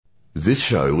This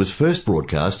show was first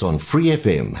broadcast on Free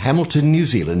FM, Hamilton, New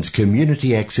Zealand's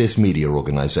community access media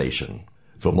organisation.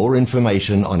 For more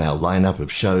information on our lineup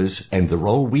of shows and the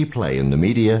role we play in the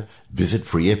media, visit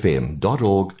freefm.org.nz.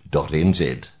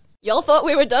 Y'all thought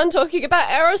we were done talking about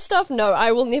Arrow stuff? No,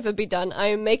 I will never be done. I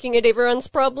am making it everyone's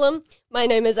problem. My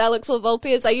name is Alex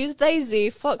Volpe as I use they,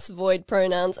 Z, Fox, Void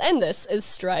pronouns, and this is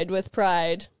Stride with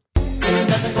Pride. Ain't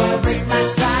nothing gonna break my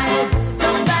stride.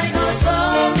 Nobody gonna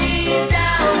slow me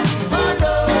down. Oh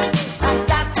no, I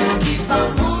got to keep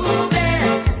on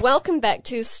moving. Welcome back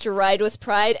to Stride with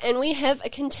Pride, and we have a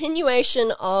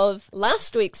continuation of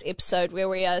last week's episode where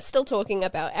we are still talking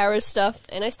about Arrow stuff,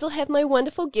 and I still have my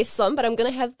wonderful guests on, but I'm going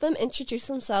to have them introduce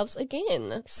themselves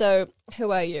again. So,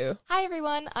 who are you? Hi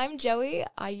everyone, I'm Joey.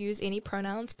 I use any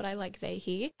pronouns, but I like they,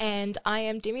 he. And I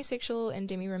am demisexual and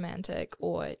demi-romantic,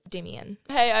 or demian.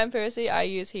 Hey, I'm Percy. I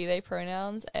use he, they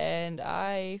pronouns, and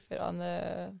I fit on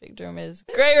the spectrum as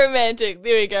grey romantic.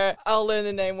 There we go. I'll learn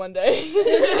the name one day.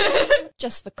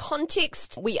 Just for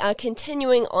context, we are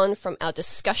continuing on from our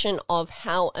discussion of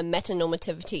how a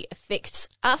metanormativity affects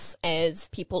us as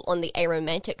people on the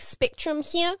aromantic spectrum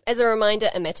here. As a reminder,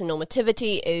 a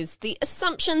metanormativity is the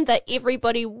assumption that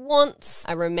everybody wants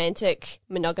a romantic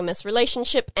monogamous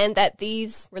relationship and that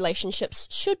these relationships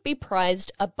should be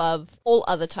prized above all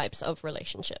other types of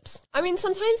relationships. I mean,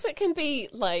 sometimes it can be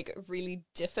like really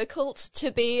difficult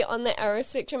to be on the arrow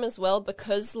spectrum as well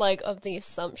because like of the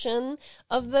assumption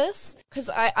of this. Because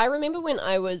I remember when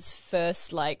I was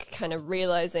first like kind of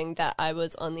realizing that I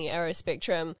was on the arrow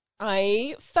spectrum,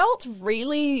 I felt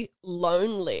really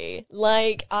lonely.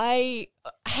 Like, I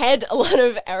had a lot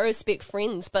of Aerospec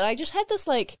friends, but I just had this,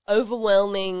 like,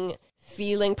 overwhelming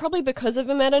feeling, probably because of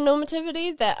a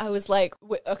metanormativity, that I was like,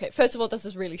 okay, first of all, this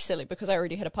is really silly because I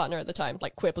already had a partner at the time,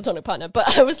 like, queer platonic partner,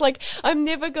 but I was like, I'm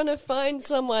never gonna find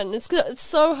someone. It's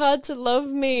so hard to love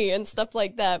me and stuff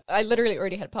like that. I literally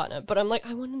already had a partner, but I'm like,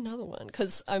 I want another one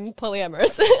because I'm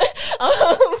polyamorous.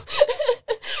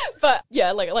 But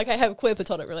yeah, like I have queer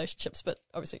platonic relationships, but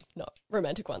obviously not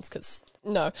romantic ones, because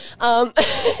no.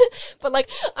 But like,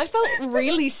 I felt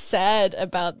really sad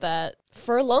about that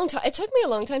for a long time. It took me a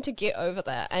long time to get over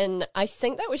that, and I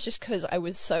think that was just because I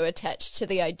was so attached to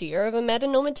the idea of a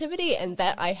metanormativity and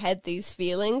that I had these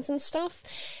feelings and stuff.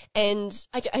 And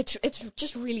it's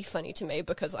just really funny to me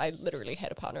because I literally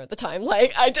had a partner at the time.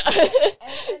 Like, and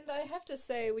I have to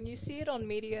say, when you see it on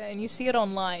media and you see it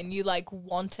online, you like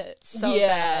want it so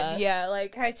bad. Yeah,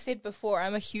 like I said before,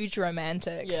 I'm a huge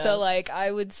romantic. Yeah. So like I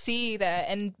would see that,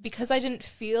 and because I didn't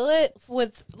feel it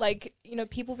with like, you know,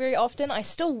 people very often, I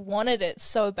still wanted it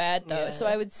so bad though. Yeah. So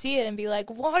I would see it and be like,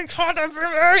 why can't I be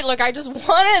married? Like I just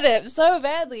wanted it so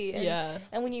badly.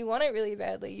 And when you want it really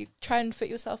badly, you try and fit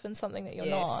yourself in something that you're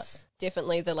not.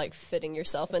 Definitely the like fitting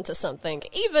yourself into something,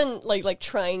 even like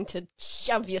trying to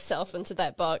shove yourself into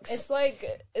that box. It's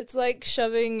like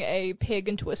shoving a peg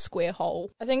into a square hole.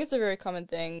 I think it's a very common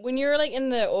thing. When you're like in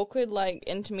the awkward like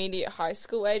intermediate high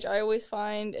school age, I always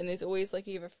find, and there's always like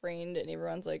you have a friend and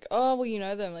everyone's like, oh well, you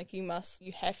know them, like you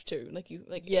have to, like you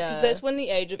like, yeah, because that's when the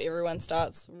age of everyone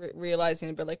starts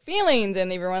realizing a bit like feelings,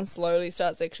 and everyone slowly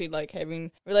starts actually like having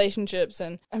relationships.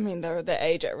 And I mean they're the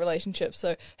age at relationships,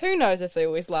 so who knows if they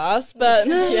always last. But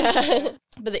yeah,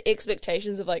 but the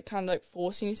expectations of like kind of like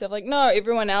forcing yourself, like no,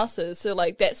 everyone else is, so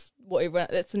like that's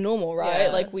the normal, right?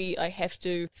 Yeah. Like I have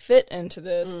to fit into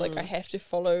this, like I have to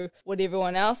follow what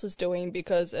everyone else is doing,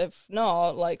 because if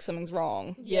not, like something's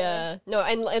wrong. Yeah. No,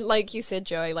 and like you said,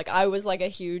 Joey, like I was like a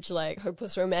huge like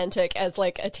hopeless romantic as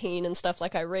like a teen and stuff.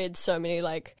 Like I read so many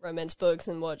like romance books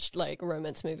and watched like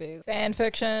romance movies. Fan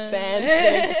fiction.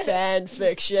 Fan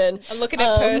fiction. I'm looking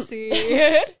at Percy.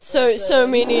 So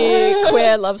many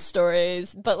queer love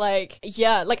stories, but like,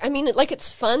 yeah, like I mean, like it's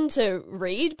fun to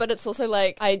read, but it's also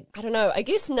like I don't know. I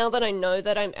guess now that I know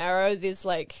that I'm Arrow, there's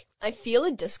like I feel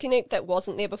a disconnect that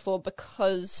wasn't there before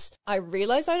because I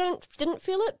realized I didn't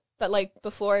feel it. But like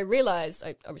before I realized,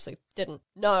 I obviously didn't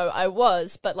know I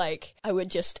was, but like I would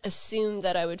just assume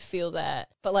that I would feel that.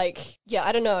 But like, yeah,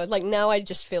 I don't know. Like now I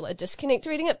just feel a disconnect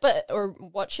reading it, or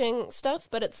watching stuff.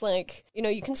 But it's like, you know,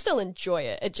 you can still enjoy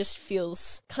it. It just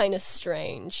feels kind of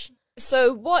strange.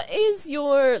 So what is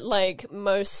your, like,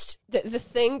 most, the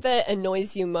thing that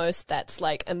annoys you most that's,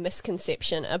 like, a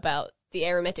misconception about the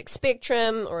aromatic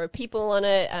spectrum or people on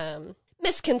it?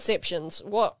 Misconceptions.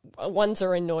 What ones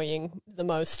are annoying the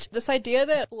most? This idea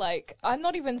that, like, I'm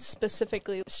not even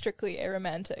specifically strictly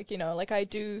aromantic, you know, like, I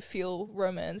do feel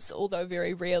romance, although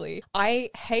very rarely.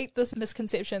 I hate this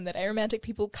misconception that aromantic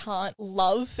people can't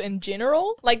love in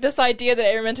general. Like, this idea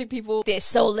that aromantic people, they're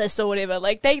soulless or whatever.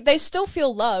 Like, they still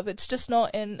feel love, it's just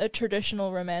not in a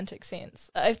traditional romantic sense.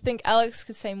 I think Alex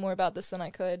could say more about this than I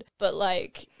could, but,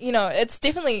 like, you know, it's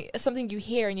definitely something you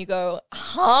hear and you go,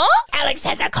 huh? Alex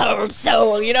has a cold soul.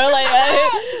 You know, like,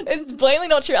 it's blatantly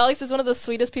not true. Alex is one of the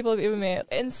sweetest people I've ever met.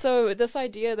 And so this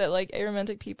idea that, like,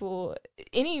 aromantic people,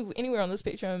 anywhere on the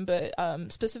spectrum, but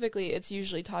specifically it's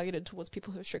usually targeted towards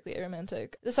people who are strictly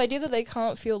aromantic. This idea that they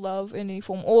can't feel love in any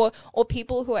form, or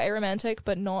people who are aromantic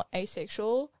but not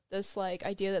asexual, this, like,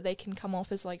 idea that they can come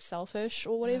off as, like, selfish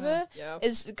or whatever,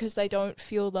 is because they don't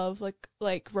feel love,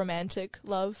 like romantic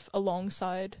love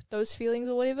alongside those feelings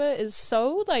or whatever, is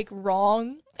so, like,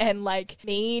 wrong and, like,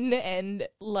 mean and,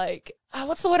 like,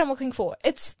 what's the word I'm looking for?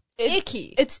 It's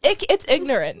icky. It's icky. It's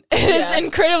ignorant. It's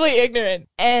incredibly ignorant.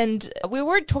 And we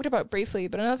already talked about it briefly,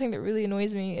 but another thing that really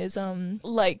annoys me is,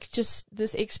 like, just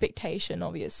this expectation,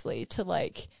 obviously, to,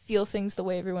 like, feel things the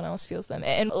way everyone else feels them.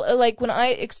 And, like, when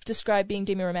I describe being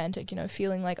demi-romantic, you know,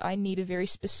 feeling like I need a very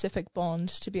specific bond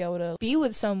to be able to be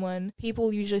with someone,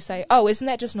 people usually say, oh, isn't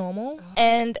that just normal?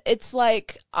 And it's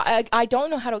like, I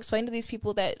don't know how to explain to these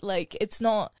people that, like, it's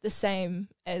not the same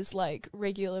as, like,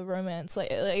 regular romance. Like,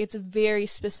 it's very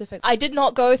specific. I did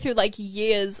not go through, like,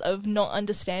 years of not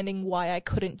understanding why I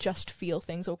couldn't just feel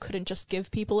things or couldn't just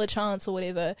give people a chance or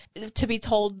whatever, to be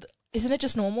told, isn't it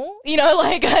just normal? You know,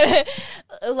 like,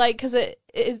 like, because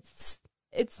it's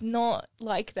not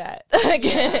like that.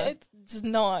 It's just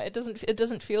not. It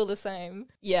doesn't feel the same.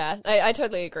 Yeah, I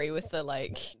totally agree with the,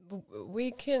 like,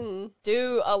 we can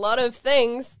do a lot of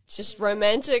things, just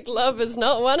romantic love is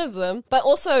not one of them. But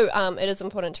also, it is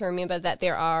important to remember that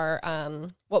there are,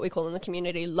 what we call in the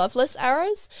community loveless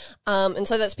arrows. And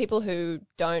so that's people who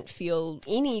don't feel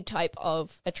any type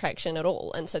of attraction at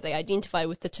all. And so they identify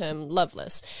with the term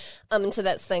loveless. And so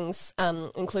that's things,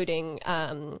 including,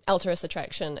 altruist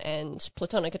attraction and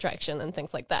platonic attraction and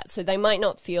things like that. So they might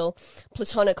not feel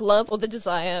platonic love or the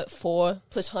desire for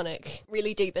platonic,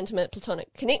 really deep, intimate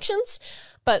platonic connections,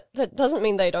 but that doesn't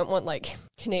mean they don't want, like,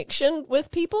 connection with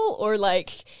people or,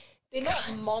 like, they're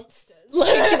not monsters.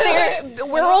 Like,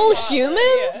 we're all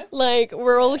human. Like,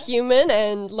 we're all human,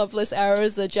 and loveless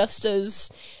arrows are just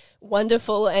as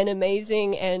wonderful and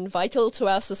amazing and vital to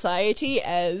our society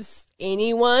as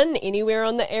anyone, anywhere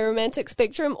on the aromantic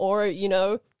spectrum, or, you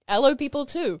know, allo people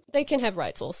too. They can have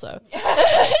rights also.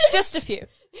 Just a few.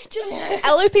 Just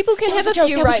allo people can have a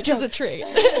few rights as a treat.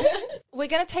 We're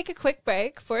going to take a quick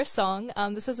break for a song.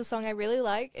 This is a song I really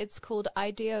like. It's called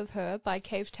Idea of Her by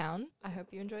Cave Town. I hope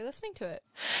you enjoy listening to it.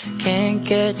 Can't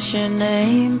get your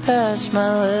name past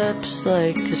my lips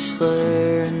like a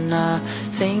slur, and I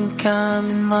think I'm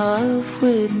in love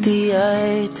with the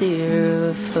idea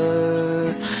of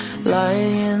her.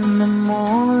 Lying in the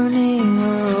morning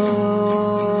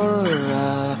aurora.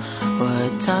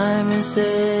 What time is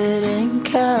it in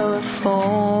California?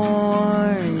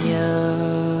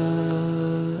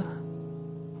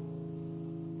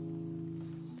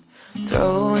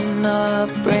 Throwing up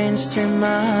brains through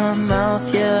my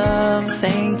mouth, yeah, I'm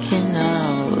thinking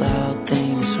out loud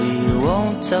things we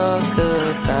won't talk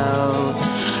about.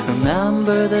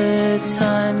 Remember the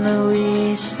time that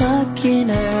we snuck in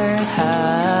her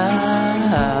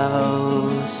house.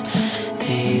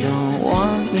 They don't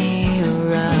want me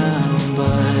around, but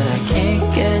I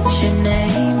can't get your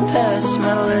name past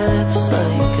my lips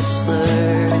like a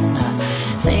slur, and I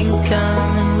think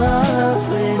I'm in love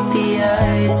with the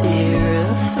idea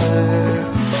of her.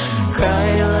 Cry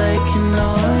like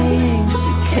annoying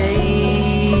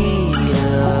cicada.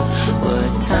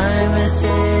 What time is it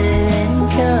in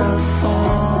California?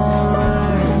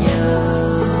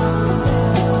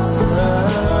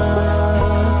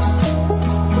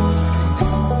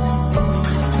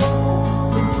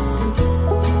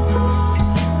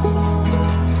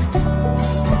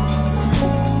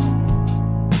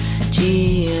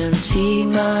 GMT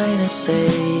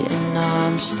 -8 and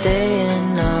I'm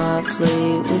staying up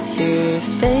late with your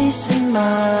face in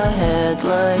my head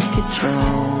like a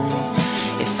drone.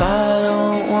 If I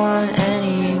don't want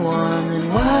anyone, then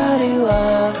why do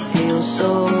I feel so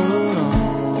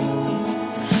alone?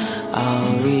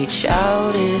 I'll reach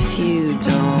out if you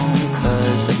don't,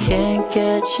 'cause I can't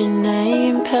get your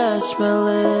name past my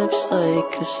lips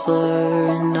like a slur,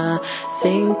 and I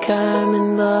think I'm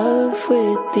in love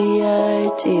with the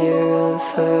idea of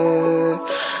her.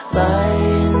 Lie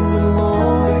in the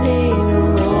morning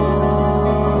aurora.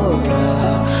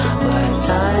 What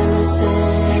time is it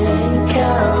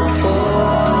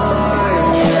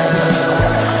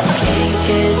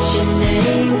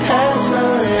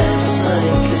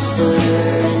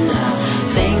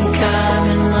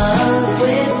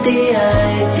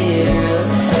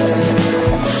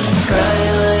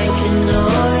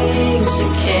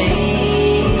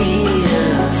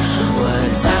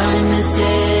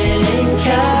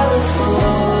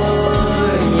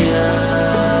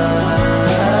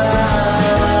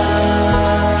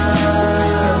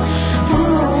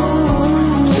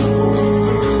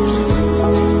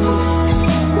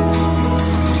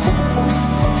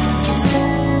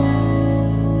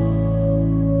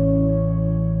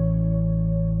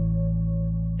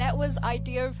was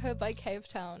Idea of Her by Cave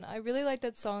Town. I really like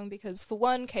that song because, for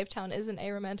one, Cave Town is an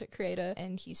aromantic creator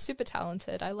and he's super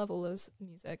talented. I love all his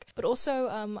music. But also,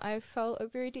 I felt a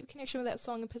very deep connection with that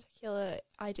song in particular.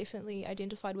 I definitely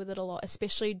identified with it a lot,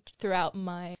 especially throughout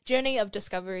my journey of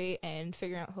discovery and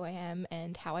figuring out who I am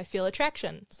and how I feel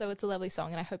attraction. So it's a lovely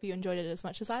song and I hope you enjoyed it as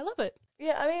much as I love it.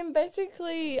 Yeah, I mean,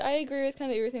 basically, I agree with kind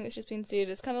of everything that's just been said.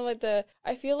 It's kind of like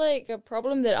I feel like a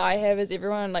problem that I have is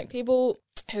everyone, like, people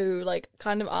who, like,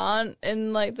 kind of aren't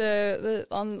in, like,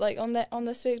 on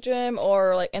the spectrum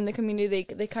or, like, in the community,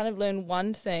 they kind of learn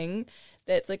one thing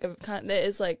that's, like, that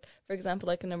is, like, for example,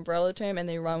 like, an umbrella term and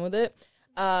they run with it.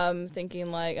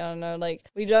 Thinking, like, I don't know, like,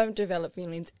 we don't develop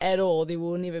feelings at all. There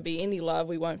will never be any love.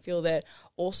 We won't feel that.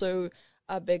 Also,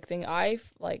 a big thing I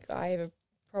have a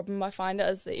problem I find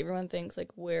is that everyone thinks, like,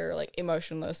 we're, like,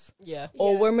 emotionless. Yeah.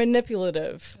 Or we're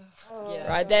manipulative. Yeah.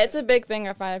 Right? That's a big thing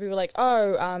I find. People are like,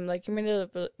 oh, like, you're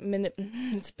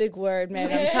it's a big word,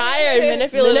 man. I'm tired.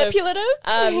 Manipulative?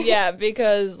 Yeah,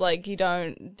 because, like, you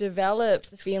don't develop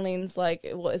feelings like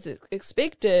what is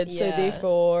expected, so Yeah.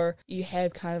 therefore you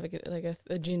have kind of like a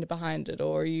agenda behind it,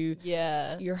 or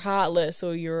you're heartless,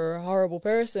 or you're a horrible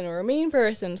person, or a mean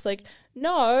person. It's like,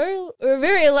 no, we're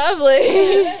very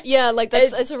lovely. Yeah, like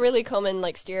it's a really common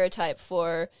like stereotype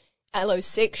for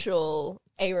allosexual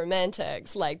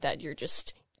aromantics, like that you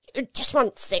just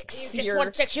want sex. You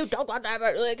want sex, you don't want that.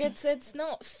 Like, it's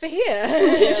not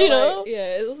fair. You know? Like,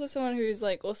 yeah, it's also someone who's,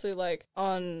 like, also, like,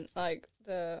 on, like,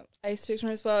 the A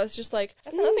spectrum as well. It's just like,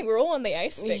 That's another thing, we're all on the A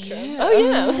spectrum. Yeah. Oh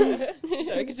yeah.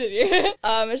 No, continue.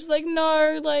 it's just like,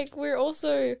 no, like, we're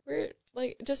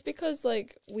like, just because,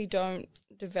 like, we don't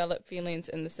develop feelings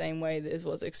in the same way that is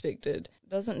what's expected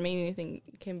doesn't mean anything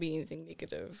can be anything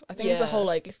negative. I think it's the whole,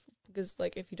 like, because,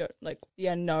 like, if you don't, like, the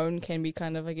unknown can be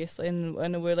kind of, I guess, in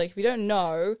a word, like, if you don't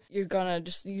know, you're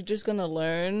just gonna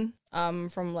learn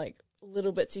from, like,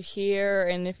 little bits you hear,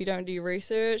 and if you don't do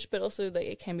research, but also, like,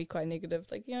 it can be quite negative,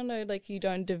 like, you know, like, you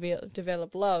don't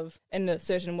develop love in a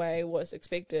certain way what's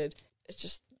expected. It's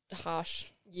just harsh.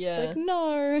 Yeah. Like,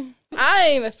 no,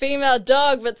 I'm a female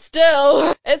dog, but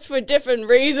still, it's for different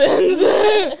reasons.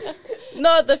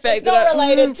 Not the fact It's that not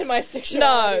related to my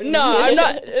sexuality. No, I'm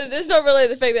not. It's not really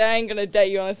the fact that I ain't gonna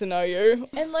date you unless I know you.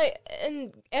 And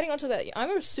adding on to that,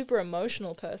 I'm a super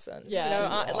emotional person. Yeah.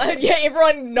 You know,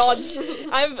 everyone nods.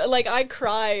 I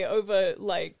cry over,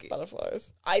 like,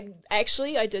 Butterflies. I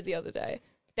did the other day.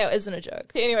 That isn't a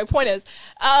joke. Anyway, point is,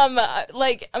 I'm a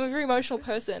very emotional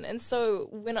person, and so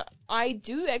when I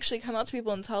do actually come out to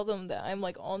people and tell them that I'm,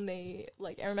 like, on the,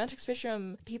 like, aromantic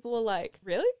spectrum, people are like,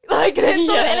 really? Like,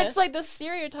 and it's like the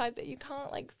stereotype that you can't,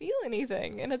 like, feel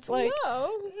anything, and it's like,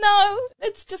 no,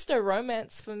 it's just a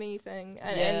romance for me thing,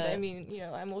 and I mean, you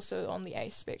know, I'm also on the A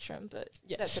spectrum, but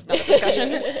that's another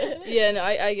discussion. Yeah, no,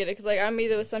 I get it, because, like, I'm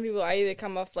either with some people, I either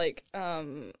come off, like,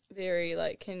 very,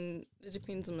 like, it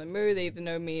depends on the mood. They either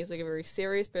know me as, like, a very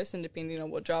serious person, depending on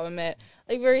what job I'm at,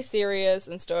 like, very serious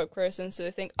and stoic person, so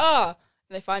they think, and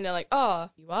they find out, like,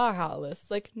 you are heartless.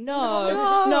 Like,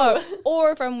 no.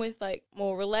 Or if I'm with, like,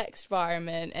 more relaxed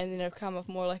environment, and then I've come off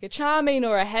more like a charming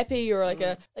or a happy or like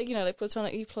a, like, you know, like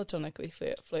you platonically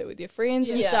flirt with your friends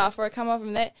and stuff, or I come off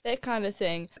from that kind of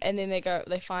thing, and then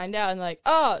they find out and like,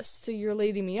 so you're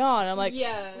leading me on. I'm like,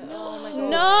 Oh my god.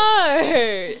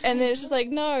 no. And then it's just like,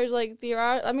 no, it's like there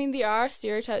are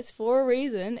stereotypes for a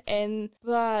reason,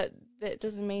 but that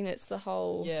doesn't mean it's the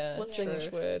whole what's the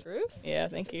English word? Truth? Yeah,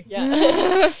 thank you.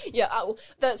 Yeah.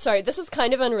 Sorry, this is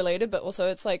kind of unrelated, but also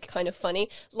it's, like, kind of funny.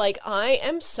 Like, I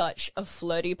am such a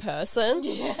flirty person.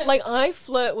 Yeah. Like, I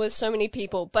flirt with so many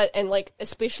people, and, like,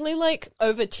 especially, like,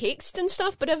 over text and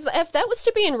stuff, but if that was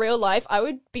to be in real life, I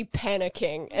would be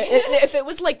panicking. If it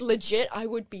was, like, legit, I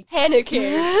would be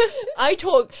panicking. I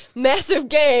talk massive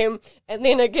game, and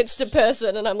then it gets to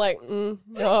person, and I'm like,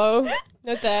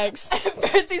 no thanks.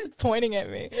 First he's pointing at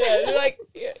me. Yeah, like,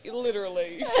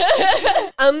 literally.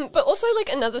 But also,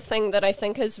 like, another thing that I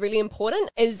think is really important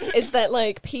is that,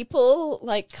 like, people,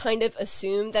 like, kind of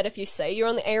assume that if you say you're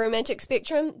on the aromantic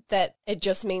spectrum, that it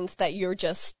just means that you're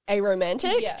just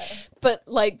aromantic. Yeah. But,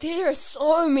 like, there are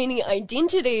so many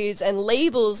identities and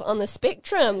labels on the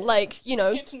spectrum. Like, you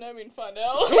know. Get to know me and find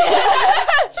out.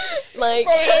 Like,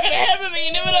 probably not gonna happen, but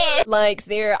you never know. Like,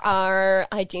 there are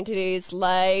identities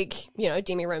like, you know,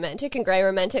 demi-romantic and grey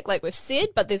romantic, like we've said,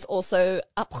 but there's also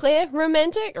après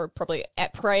romantic, or probably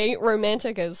après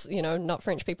romantic, as, you know, not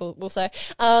French people will say,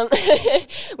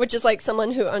 which is like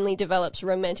someone who only develops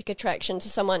romantic attraction to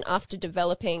someone after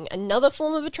developing another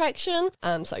form of attraction.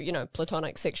 So, you know,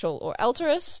 platonic, sexual, or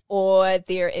alterous. Or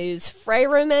there is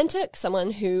phraromantic,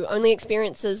 someone who only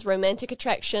experiences romantic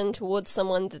attraction towards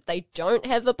someone that they don't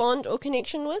have a bond or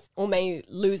connection with, or may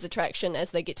lose attraction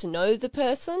as they get to know the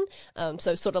person.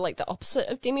 So sort of like the opposite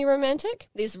of demi-romantic.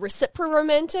 There's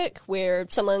reciproromantic, where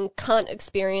someone can't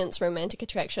experience romantic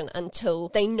attraction until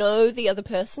they know the other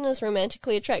person is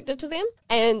romantically attracted to them.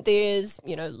 And there's,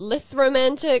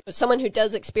 lithromantic, someone who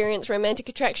does experience romantic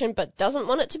attraction but doesn't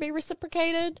want it to be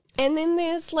reciprocated. And then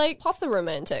there's like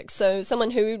pothoromantic, so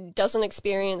someone who doesn't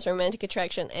experience romantic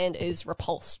attraction and is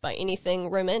repulsed by anything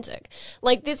romantic.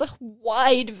 Like, there's a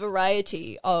wide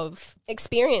variety of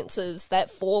experiences that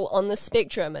fall on the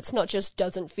spectrum. It's not just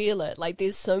doesn't feel it. Like,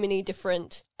 there's so many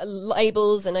different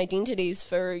labels and identities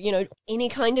for, any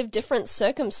kind of different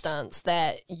circumstance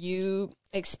that you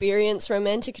experience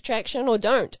romantic attraction or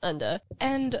don't under.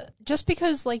 And just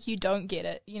because, you don't get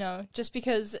it, just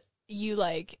because you,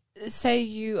 say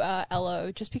you are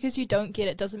LO, just because you don't get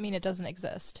it doesn't mean it doesn't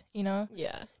exist,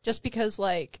 Yeah. Just because,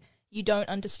 you don't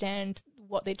understand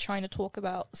what they're trying to talk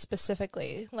about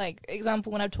specifically. Like,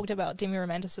 example, when I've talked about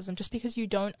demi-romanticism, just because you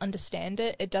don't understand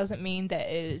it, it doesn't mean that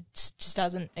it just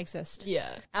doesn't exist.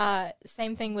 Yeah.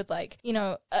 Same thing with, I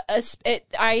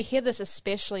hear this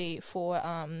especially for,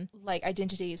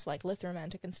 identities like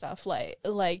lithromantic and stuff.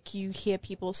 Like, you hear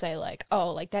people say,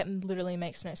 that literally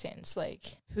makes no sense.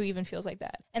 Like, who even feels like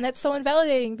that? And that's so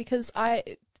invalidating because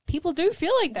people do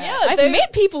feel like that. Yeah, I've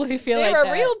met people who feel like that.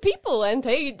 They're real people and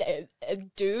they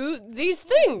do these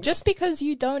things. Just because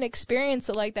you don't experience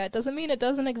it like that doesn't mean it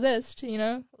doesn't exist,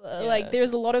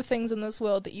 there's a lot of things in this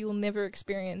world that you will never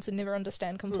experience and never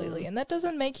understand completely. And that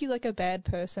doesn't make you a bad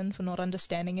person for not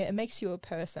understanding it. It makes you a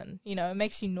person, it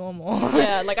makes you normal.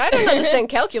 Yeah, I don't understand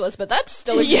calculus, but that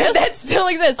still exists. Yeah, that still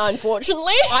exists.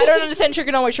 Unfortunately. I don't understand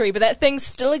trigonometry, but that thing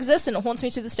still exists and it haunts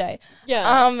me to this day.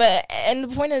 Yeah. And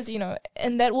the point is,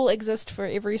 and that will exist for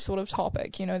every sort of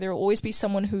topic. There will always be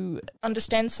someone who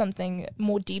understands something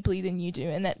more deeply than you do,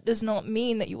 and that does not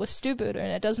mean that you are stupid, and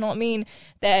it does not mean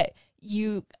that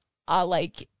you are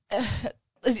again,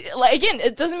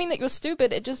 it doesn't mean that you're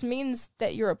stupid, it just means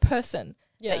that you're a person.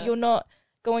 Yeah. That you're not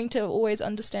going to always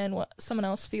understand what someone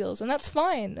else feels, and that's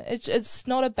fine. It's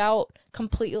not about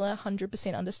completely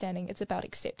 100% understanding, it's about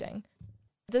accepting.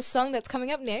 The song that's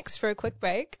coming up next for a quick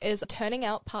break is Turning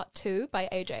Out Part 2 by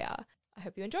AJR. I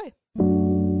hope you enjoy.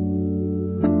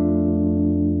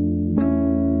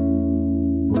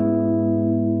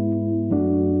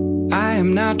 I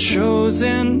am not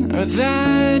chosen or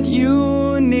that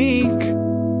unique.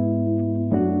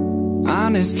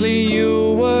 Honestly,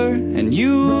 you were, and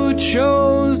you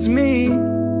chose me.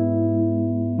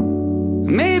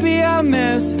 Maybe I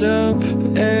messed up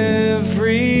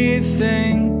everything.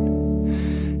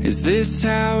 Is this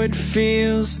how it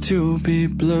feels to be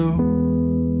blue?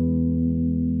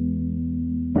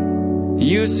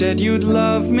 You said you'd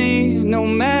love me no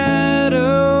matter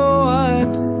what.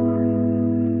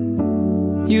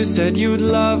 You said you'd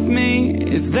love me,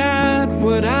 is that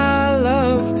what I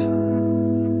loved?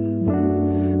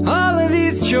 All of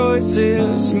these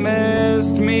choices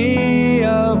messed me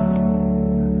up,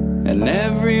 and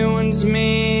everyone's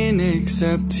mean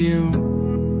except you.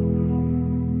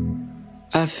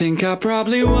 I think I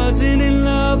probably wasn't in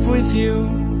love with you.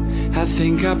 I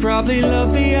think I probably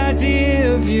love the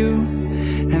idea of you.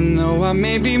 And though I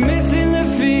may be missing the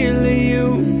feel of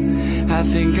you, I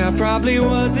think I probably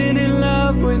wasn't in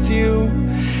love with you.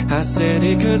 I said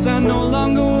it cause I no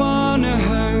longer wanna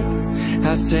hurt.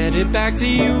 I said it back to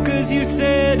you cause you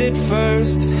said it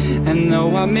first. And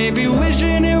though I may be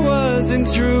wishing it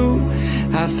wasn't true,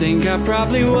 I think I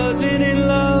probably wasn't in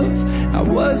love. I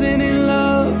wasn't in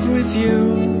love with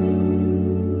you.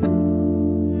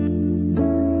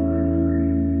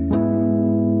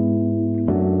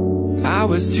 I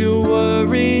was too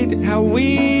worried how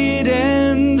we'd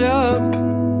end up.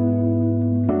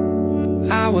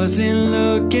 I wasn't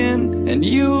looking and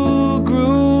you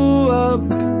grew up.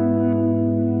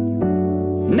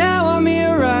 Now I'm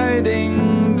here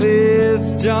writing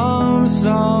this dumb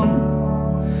song,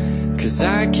 cause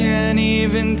I can't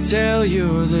even tell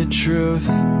you the truth.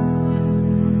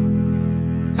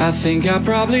 I think I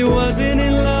probably wasn't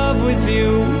in love with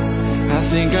you. I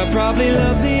think I probably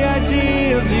love the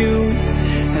idea of you.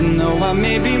 And though I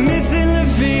may be missing the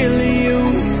feel of you,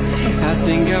 I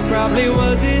think I probably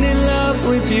wasn't in love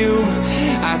with you.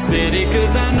 I said it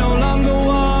cause I no longer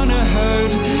wanna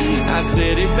hurt. I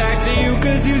said it back to you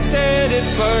cause you said it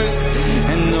first.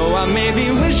 And though I may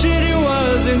be wishing it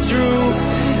wasn't true,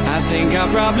 I think I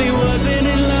probably wasn't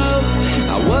in love.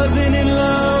 I wasn't in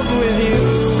love with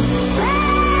you.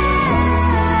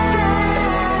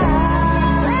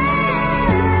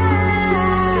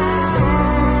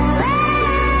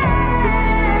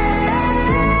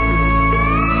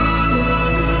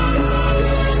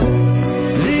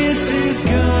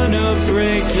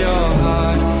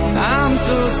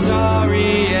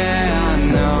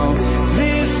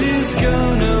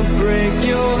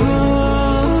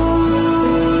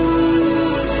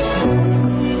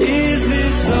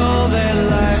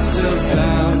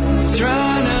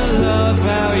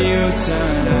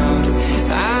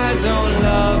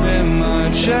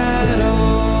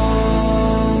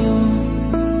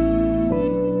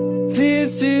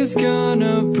 This is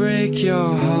gonna break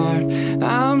your heart.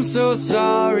 I'm so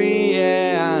sorry,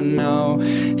 yeah, I know.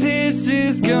 This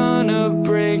is gonna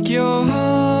break your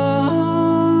heart.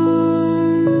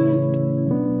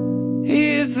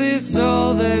 Is this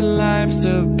all that life's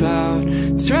about?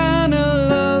 Trying to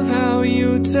love how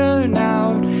you turn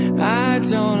out. I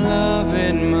don't love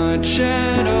it much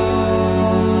at all.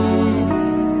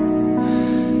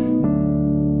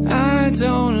 I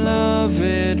don't love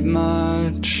it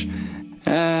much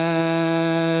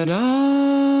at all.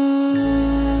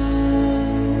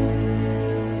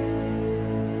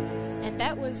 And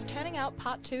that was Turning Out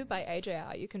Part 2 by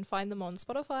AJR. You can find them on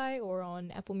Spotify or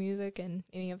on Apple Music and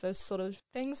any of those sort of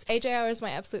things. AJR is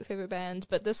my absolute favorite band,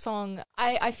 but this song,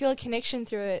 I feel a connection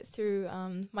through it, through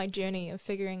my journey of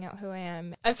figuring out who I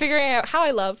am and figuring out how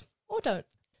I love or don't.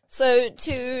 So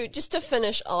just to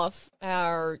finish off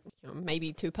our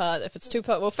maybe 2-part, if it's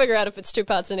 2-part, we'll figure out if it's 2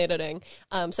 parts in editing.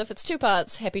 So if it's 2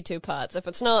 parts, happy 2 parts. If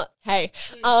it's not, hey.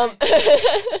 So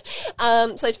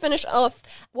to finish off,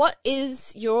 what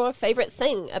is your favorite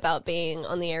thing about being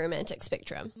on the aromantic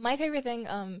spectrum? My favorite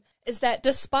thing is that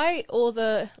despite all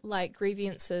the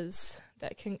grievances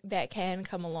that can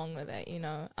come along with it,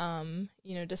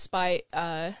 despite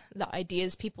the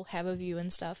ideas people have of you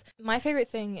and stuff. My favorite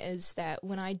thing is that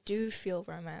when I do feel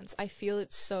romance, I feel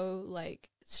it so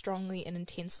strongly and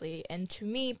intensely, and to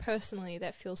me personally,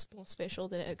 that feels more special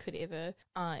than it could ever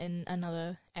in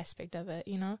another aspect of it,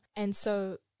 And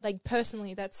so,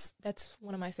 personally, that's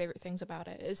one of my favorite things about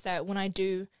it, is that when I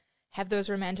do have those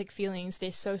romantic feelings,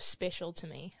 they're so special to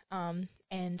me.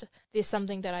 And there's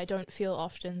something that I don't feel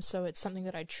often, so it's something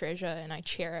that I treasure and I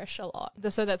cherish a lot.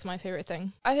 So that's my favorite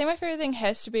thing. I think my favorite thing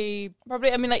has to be probably,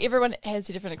 everyone has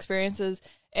their different experiences,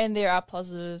 and there are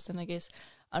positives, and I guess,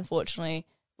 unfortunately,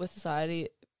 with society,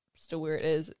 still where it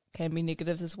is, can be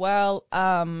negatives as well.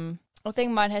 I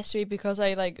think mine has to be because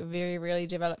I, very rarely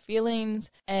develop feelings,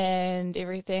 and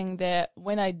everything that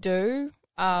when I do,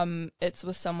 it's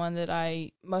with someone that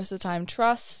I most of the time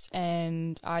trust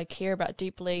and I care about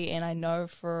deeply and I know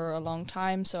for a long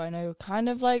time, so I know kind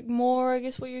of more, I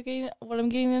guess, what I'm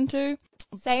getting into.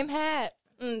 Same hat.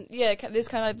 Yeah, there's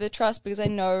kind of the trust because I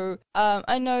know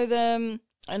them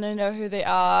and I know who they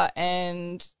are,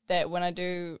 and that when I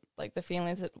do, the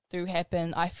feelings that do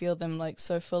happen, I feel them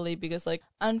so fully, because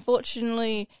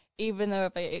unfortunately, even though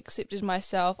if I accepted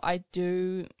myself, I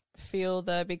do feel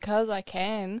that because I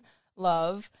can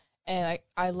love and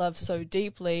I love so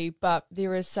deeply, but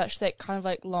there is such that kind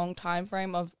of long time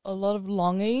frame of a lot of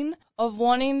longing of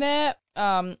wanting that,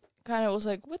 kind of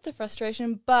also with the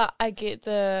frustration, but I get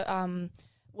the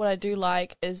what I do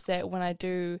like is that when I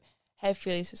do have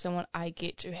feelings for someone, I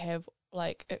get to have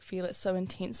feel it so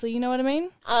intensely, you know what I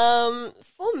mean?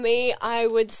 For me, I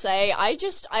would say I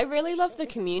really love the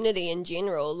community in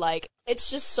general. It's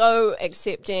just so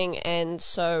accepting and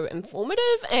so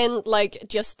informative, and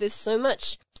just there's so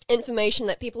much information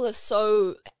that people are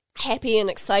so happy and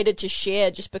excited to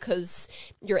share just because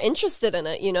you're interested in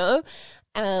it,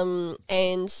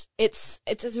 and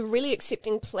it's a really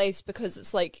accepting place because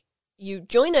it's you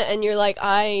join it and you're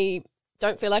I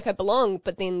don't feel like I belong,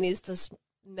 but then there's this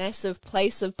massive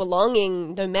place of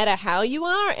belonging no matter how you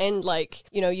are, and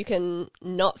you can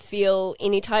not feel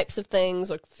any types of things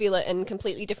or feel it in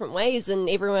completely different ways, and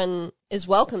everyone is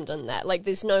welcomed in that.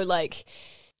 There's no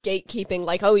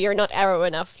gatekeeping, oh, you're not arrow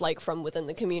enough, from within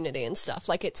the community and stuff.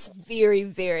 It's very,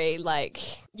 very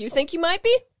you think you might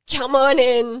be? Come on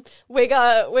in. We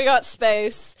got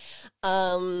space.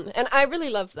 And I really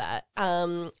love that.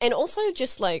 And also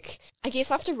just I guess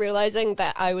after realizing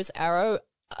that I was arrow,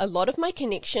 a lot of my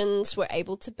connections were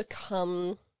able to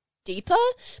become deeper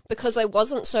because I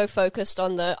wasn't so focused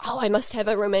on I must have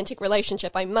a romantic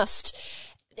relationship, I must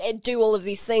do all of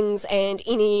these things, and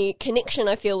any connection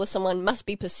I feel with someone must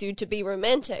be pursued to be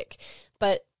romantic.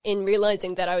 But in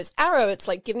realizing that I was arrow, it's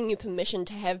giving you permission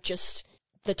to have just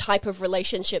the type of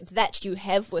relationship that you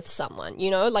have with someone,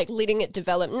 letting it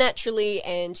develop naturally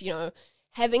and,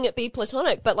 having it be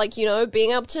platonic, but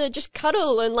being able to just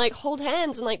cuddle and hold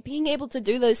hands and being able to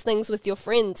do those things with your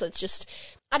friends. It's just,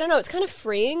 I don't know, it's kind of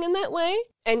freeing in that way.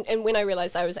 And when I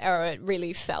realized I was arrow, it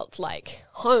really felt like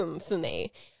home for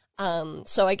me.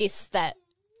 So I guess that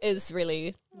is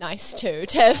really nice too,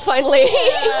 to finally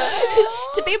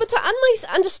to be able to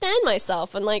understand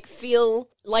myself and feel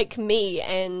like me,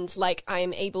 and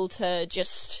I'm able to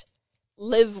just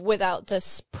live without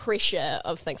this pressure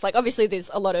of things. Obviously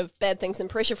there's a lot of bad things and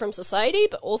pressure from society,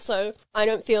 but also I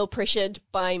don't feel pressured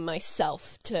by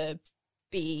myself to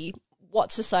be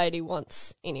what society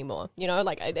wants anymore.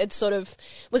 It sort of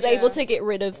was able to get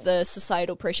rid of the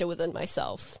societal pressure within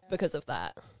myself because of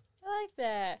that. I like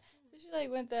that. like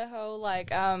with the whole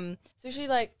like especially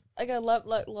like I love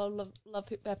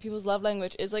people's love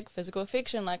language is like physical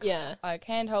affection, like like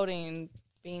hand holding,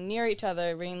 being near each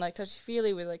other, being like touchy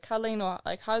feely with like cuddling or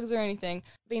like hugs or anything.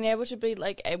 Being able to be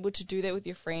like able to do that with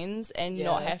your friends and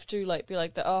not have to like be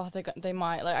like they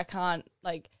might like I can't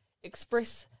like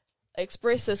express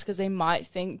this because they might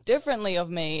think differently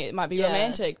of me. It might be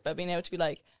romantic, but being able to be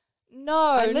like, no,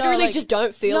 I literally like, just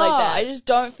don't feel like that. I just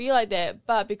don't feel like that.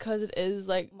 But because it is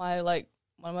like my like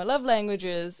one of my love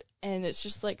languages, and it's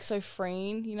just like so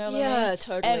freeing, you know what I mean?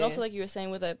 Totally. And also like you were saying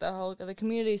with the whole the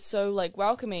community is so like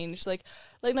welcoming. It's like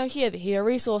no here are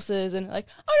resources and like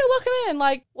welcome in,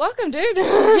 like welcome dude.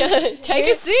 Take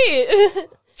a seat.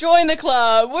 Join the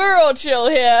club. We're all chill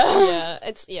here.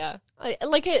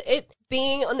 It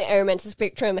being on the aromantic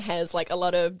spectrum has like a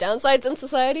lot of downsides in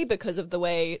society because of the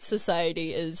way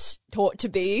society is taught to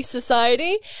be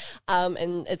society,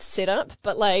 and it's set up.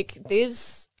 But like,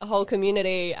 there's a whole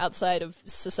community outside of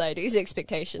society's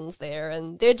expectations there,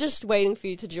 and they're just waiting for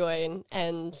you to join.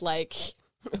 And like,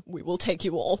 we will take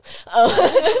you all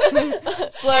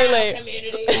slowly,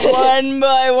 one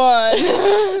by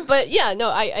one. But yeah,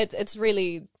 no, it's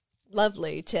really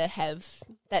lovely to have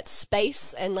that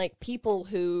space and like people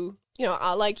who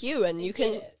are like you and who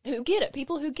get it,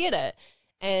 people who get it,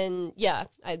 and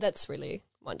that's really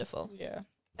wonderful. Yeah.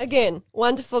 Again,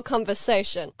 wonderful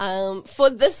conversation. For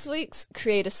this week's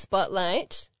Creator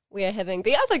Spotlight, we are having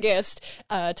the other guest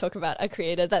talk about a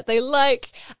creator that they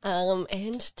like,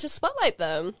 and to spotlight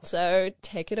them. So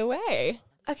take it away.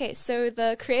 Okay, so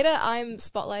the creator I'm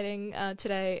spotlighting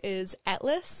today is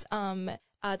Atlas.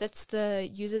 That's the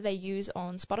user they use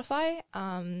on Spotify,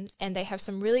 and they have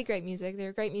some really great music. They're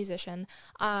a great musician.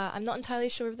 I'm not entirely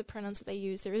sure of the pronouns that they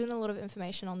use. There isn't a lot of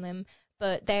information on them,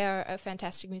 but they are a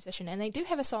fantastic musician, and they do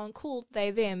have a song called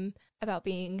They Them about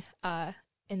being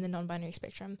in the non-binary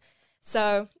spectrum.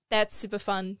 So that's super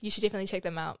fun. You should definitely check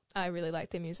them out. I really like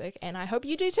their music, and I hope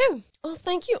you do too. Well,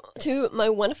 thank you to my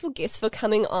wonderful guests for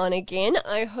coming on again.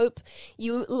 I hope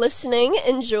you listening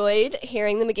enjoyed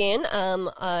hearing them again.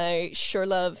 I sure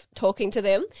love talking to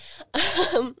them.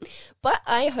 But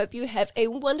I hope you have a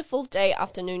wonderful day,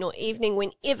 afternoon, or evening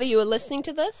whenever you are listening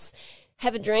to this.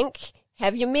 Have a drink,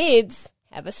 have your meds,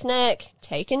 have a snack,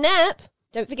 take a nap.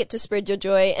 Don't forget to spread your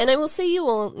joy, and I will see you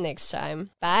all next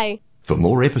time. Bye. For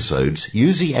more episodes,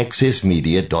 use the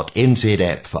accessmedia.nz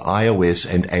app for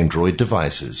iOS and Android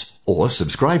devices, or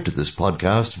subscribe to this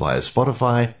podcast via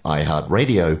Spotify,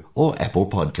 iHeartRadio, or Apple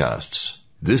Podcasts.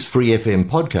 This Free FM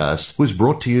podcast was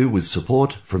brought to you with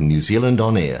support from New Zealand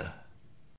On Air.